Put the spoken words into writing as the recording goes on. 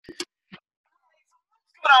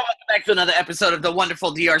on? Welcome back to another episode of the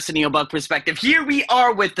wonderful The Arsenio Buck Perspective. Here we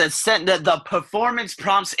are with the performance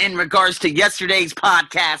prompts in regards to yesterday's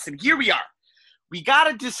podcast. And here we are. We got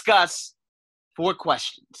to discuss 4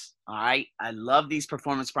 questions. All right. I love these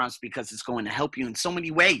performance prompts because it's going to help you in so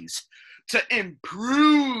many ways to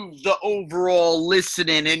improve the overall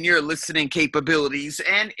listening and your listening capabilities.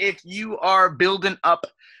 And if you are building up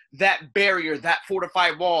that barrier, that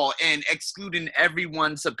fortified wall, and excluding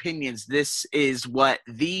everyone's opinions, this is what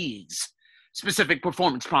these specific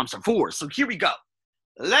performance prompts are for. So here we go.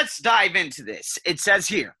 Let's dive into this. It says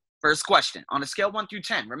here, first question, on a scale 1 through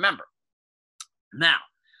 10, remember. Now,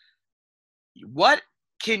 what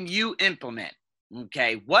can you implement?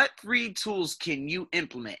 Okay, what 3 tools can you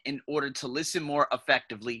implement in order to listen more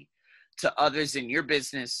effectively to others in your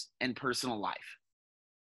business and personal life?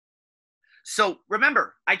 So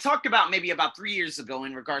remember, I talked about maybe about 3 years ago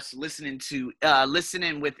in regards to listening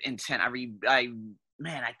with intent.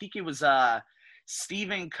 I think it was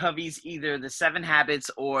Stephen Covey's either The 7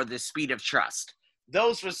 Habits or The Speed of Trust.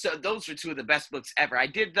 Those were 2 of the best books ever. I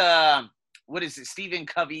did Stephen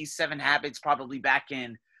Covey's 7 Habits probably back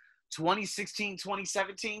in 2016,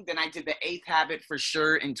 2017. Then I did the 8th Habit for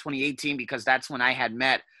sure in 2018 because that's when I had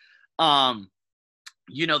met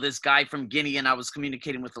this guy from Guinea, and I was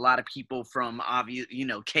communicating with a lot of people from,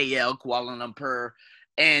 KL, Kuala Lumpur.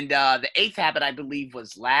 And the 8th Habit, I believe,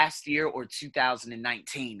 was last year or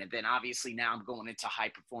 2019. And then obviously now I'm going into high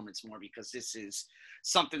performance more because this is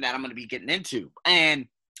something that I'm going to be getting into. And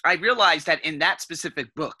I realized that in that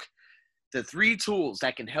specific book, the 3 tools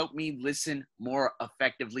that can help me listen more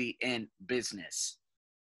effectively in business.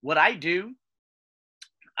 What I do,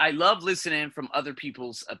 I love listening from other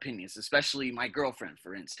people's opinions, especially my girlfriend,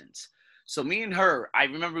 for instance. So me and her, I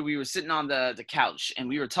remember we were sitting on the couch and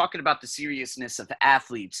we were talking about the seriousness of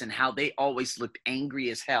athletes and how they always looked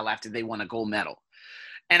angry as hell after they won a gold medal.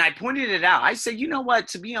 And I pointed it out. I said, you know what,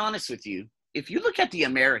 to be honest with you, if you look at the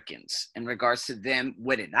Americans in regards to them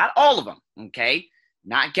winning, not all of them, okay,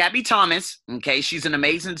 not Gabby Thomas, okay, she's an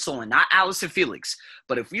amazing soul, and not Allison Felix.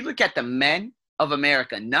 But if we look at the men of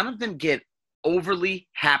America, none of them get overly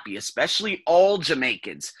happy, especially all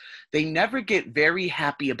Jamaicans. They never get very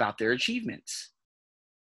happy about their achievements.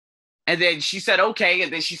 And then she said, okay,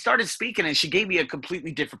 and then she started speaking and she gave me a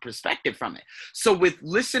completely different perspective from it. So with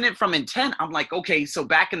listening from intent, I'm like, okay, so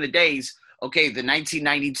back in the days, okay, the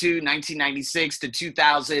 1992, 1996 to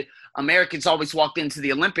 2000, Americans always walked into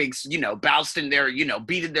the Olympics, bousting their,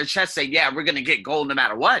 beating their chest, saying, yeah, we're going to get gold no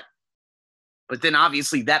matter what. But then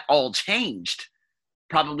obviously that all changed.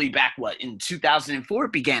 Probably back, in 2004,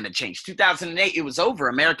 it began to change. 2008, it was over.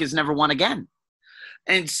 America's never won again.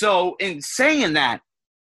 And so in saying that,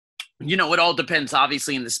 it all depends,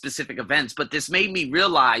 obviously, in the specific events. But this made me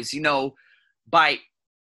realize, by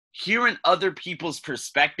hearing other people's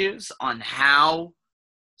perspectives on how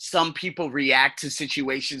some people react to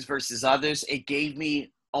situations versus others, it gave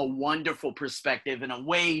me a wonderful perspective and a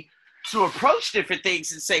way to approach different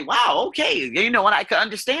things and say, wow, okay, you know what, I could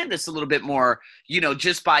understand this a little bit more,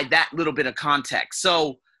 just by that little bit of context.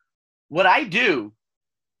 So what I do,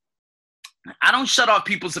 I don't shut off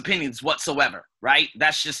people's opinions whatsoever, right?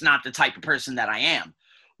 That's just not the type of person that I am.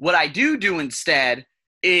 What I do instead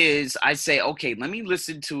is I say, okay, let me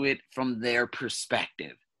listen to it from their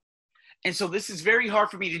perspective. And so this is very hard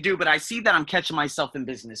for me to do, but I see that I'm catching myself in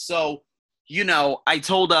business. So I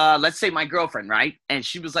told, let's say my girlfriend, right? And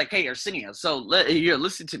she was like, hey, Arsenio, so here,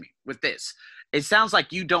 listen to me with this. It sounds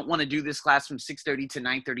like you don't want to do this class from 6:30 to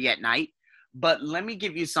 9:30 at night, but let me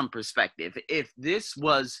give you some perspective. If this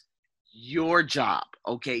was your job,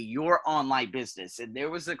 okay, your online business, and there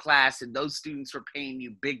was a class and those students were paying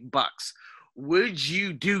you big bucks, would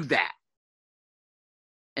you do that?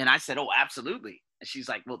 And I said, oh, absolutely. And she's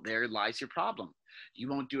like, well, there lies your problem. You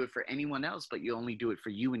won't do it for anyone else, but you only do it for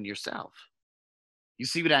you and yourself. You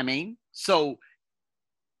see what I mean? So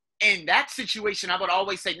in that situation, I would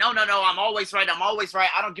always say, no, I'm always right.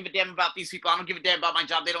 I don't give a damn about these people. I don't give a damn about my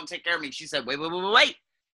job. They don't take care of me. She said, wait.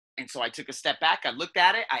 And so I took a step back. I looked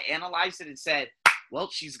at it. I analyzed it and said, well,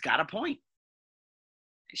 she's got a point.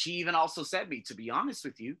 She even also said to me, to be honest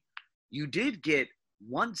with you, you did get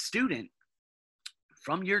one student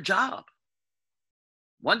from your job.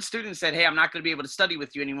 One student said, hey, I'm not going to be able to study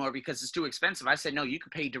with you anymore because it's too expensive. I said, no, you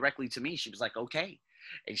could pay directly to me. She was like, okay.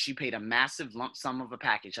 And she paid a massive lump sum of a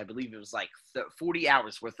package. I believe it was like 40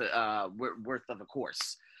 hours worth of a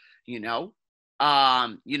course,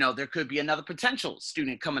 there could be another potential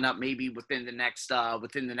student coming up maybe within the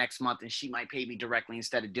next month, and she might pay me directly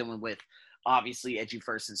instead of dealing with obviously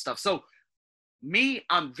EduFirst and stuff. So me,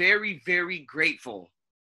 I'm very, very grateful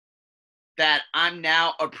that I'm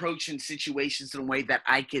now approaching situations in a way that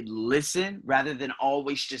I could listen rather than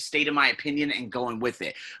always just stating my opinion and going with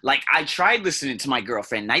it. Like, I tried listening to my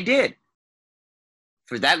girlfriend, and I did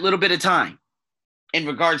for that little bit of time in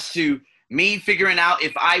regards to me figuring out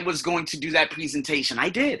if I was going to do that presentation. I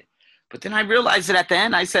did. But then I realized that at the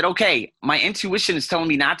end, I said, okay, my intuition is telling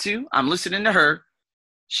me not to. I'm listening to her.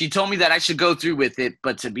 She told me that I should go through with it,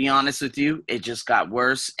 but to be honest with you, it just got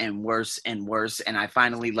worse and worse and worse, and I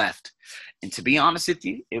finally left. And to be honest with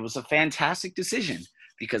you, it was a fantastic decision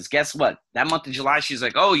because guess what? That month of July, she's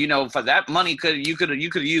like, "Oh, for that money, you could have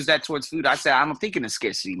used that towards food." I said, "I'm thinking a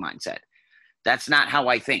scarcity mindset. That's not how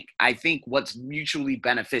I think. I think what's mutually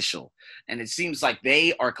beneficial. And it seems like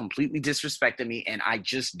they are completely disrespecting me and I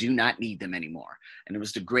just do not need them anymore." And it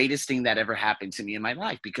was the greatest thing that ever happened to me in my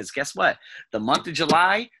life because guess what? The month of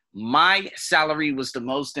July, my salary was the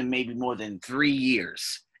most in maybe more than 3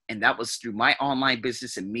 years. And that was through my online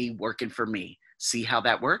business and me working for me. See how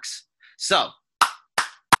that works? So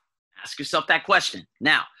ask yourself that question.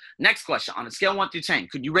 Now, next question, on a scale of 1 through 10,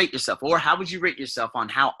 could you rate yourself, or how would you rate yourself on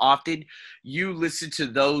how often you listen to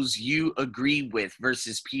those you agree with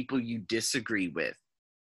versus people you disagree with?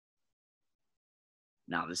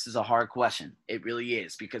 Now, this is a hard question. It really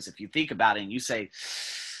is, because if you think about it and you say,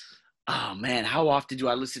 oh man, how often do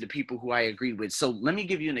I listen to people who I agree with? So let me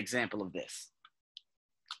give you an example of this.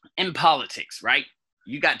 In politics, right?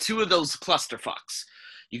 You got two of those clusterfucks.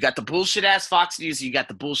 You got the bullshit ass Fox News, you got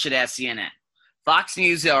the bullshit ass CNN. Fox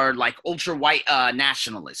News are like ultra white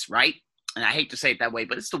nationalists, right? And I hate to say it that way,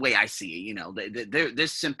 but it's the way I see it. Their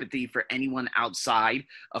sympathy for anyone outside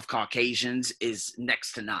of Caucasians is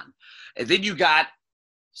next to none. And then you got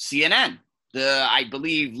CNN, I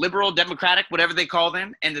believe, liberal, democratic, whatever they call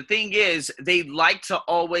them. And the thing is, they like to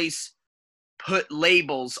always put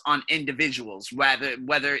labels on individuals,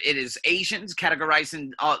 whether it is Asians,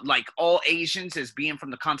 categorizing like all Asians as being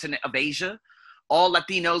from the continent of Asia, all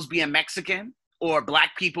Latinos being Mexican, or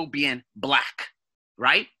black people being black,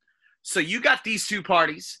 right? So you got these two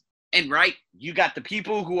parties, and right, you got the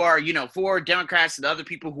people who are, for Democrats and the other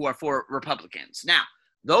people who are for Republicans. Now,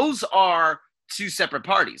 those are two separate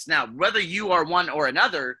parties. Now, whether you are one or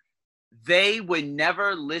another, they would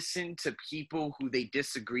never listen to people who they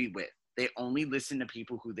disagree with. They only listen to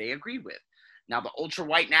people who they agree with. Now, the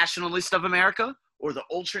ultra-white nationalist of America, or the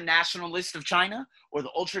ultra-nationalist of China, or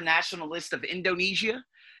the ultra-nationalist of Indonesia,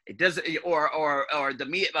 it doesn't, or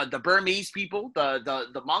the Burmese people,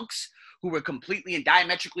 the monks who were completely and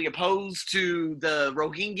diametrically opposed to the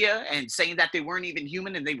Rohingya and saying that they weren't even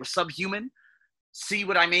human and they were subhuman. See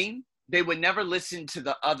what I mean? They would never listen to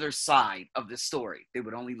the other side of the story. They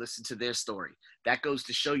would only listen to their story. That goes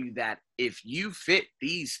to show you that if you fit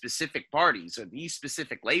these specific parties or these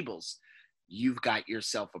specific labels, you've got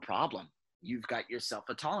yourself a problem. You've got yourself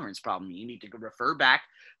a tolerance problem. You need to refer back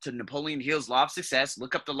to Napoleon Hill's law of success,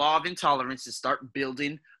 look up the law of intolerance, and start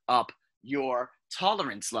building up your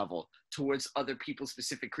tolerance level towards other people's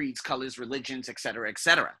specific creeds, colors, religions, etc.,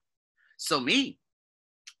 etc. So me,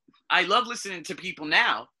 I love listening to people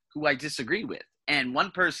now who I disagree with. And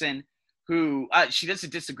one person who, she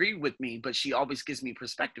doesn't disagree with me, but she always gives me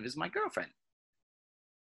perspective, is my girlfriend.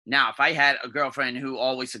 Now, if I had a girlfriend who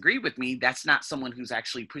always agreed with me, that's not someone who's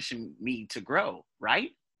actually pushing me to grow, right?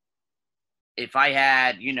 If I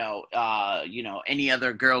had, any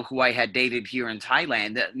other girl who I had dated here in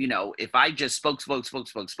Thailand, that, if I just spoke,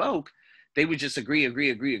 they would just agree,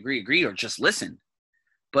 or just listen.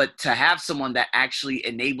 But to have someone that actually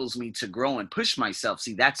enables me to grow and push myself,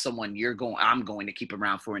 see, that's someone I'm going to keep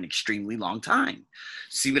around for an extremely long time.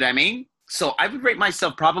 See what I mean? So I would rate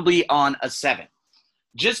myself probably on a 7,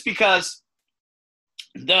 just because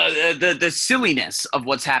the silliness of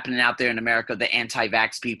what's happening out there in America, the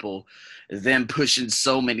anti-vax people, them pushing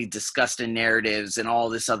so many disgusting narratives and all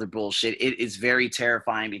this other bullshit, it is very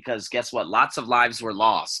terrifying because guess what? Lots of lives were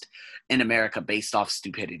lost in America based off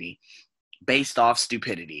stupidity,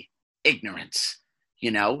 ignorance,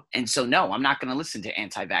 And so, no, I'm not going to listen to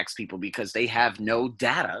anti-vax people because they have no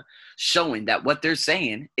data showing that what they're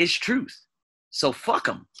saying is truth. So fuck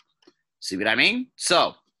them. See what I mean?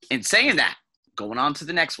 So in saying that, going on to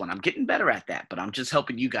the next one, I'm getting better at that, but I'm just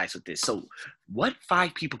helping you guys with this. So what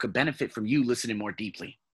 5 people could benefit from you listening more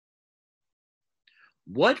deeply?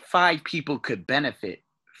 What 5 people could benefit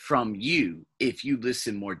from you if you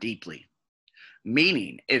listen more deeply?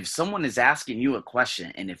 Meaning, if someone is asking you a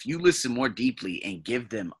question and if you listen more deeply and give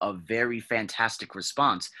them a very fantastic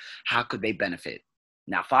response, how could they benefit?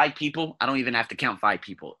 Now, 5 people, I don't even have to count 5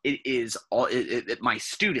 people. It is all my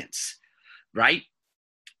students, right?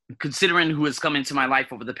 considering who has come into my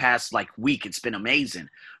life over the past like week, it's been amazing.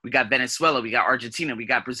 We got Venezuela, we got Argentina, we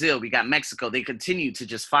got Brazil, we got Mexico. They continue to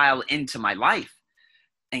just file into my life.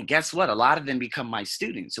 And guess what? A lot of them become my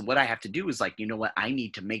students. And what I have to do is like, you know what? I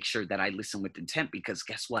need to make sure that I listen with intent, because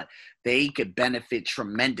guess what? They could benefit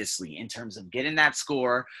tremendously in terms of getting that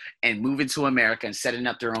score and moving to America and setting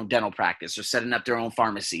up their own dental practice, or setting up their own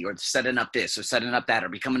pharmacy, or setting up this or setting up that, or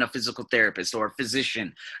becoming a physical therapist or a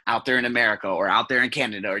physician out there in America or out there in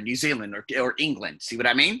Canada or New Zealand or England. See what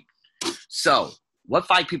I mean? So what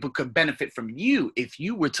 5 people could benefit from you if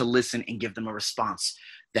you were to listen and give them a response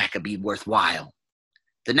that could be worthwhile?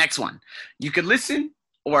 The next one, you could listen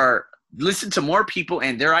to more people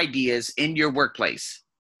and their ideas in your workplace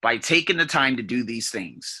by taking the time to do these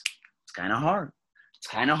things. It's kind of hard.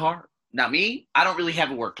 Now me, I don't really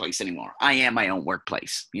have a workplace anymore. I am my own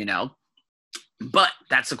workplace, you know, but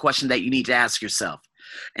that's a question that you need to ask yourself.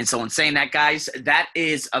 And so in saying that, guys, that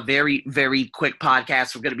is a very, very quick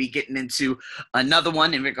podcast. We're going to be getting into another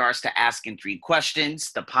one in regards to asking 3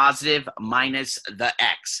 questions, the positive minus the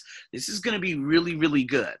X. This is going to be really, really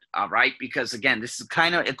good. All right. Because again, this is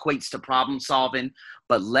kind of equates to problem solving,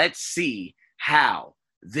 but let's see how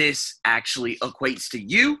this actually equates to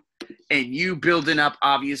you and you building up,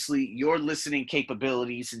 obviously, your listening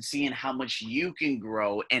capabilities and seeing how much you can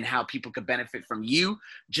grow and how people could benefit from you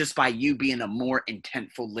just by you being a more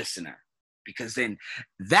intentful listener. Because then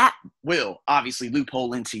that will obviously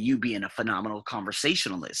loophole into you being a phenomenal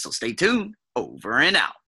conversationalist. So stay tuned. Over and out.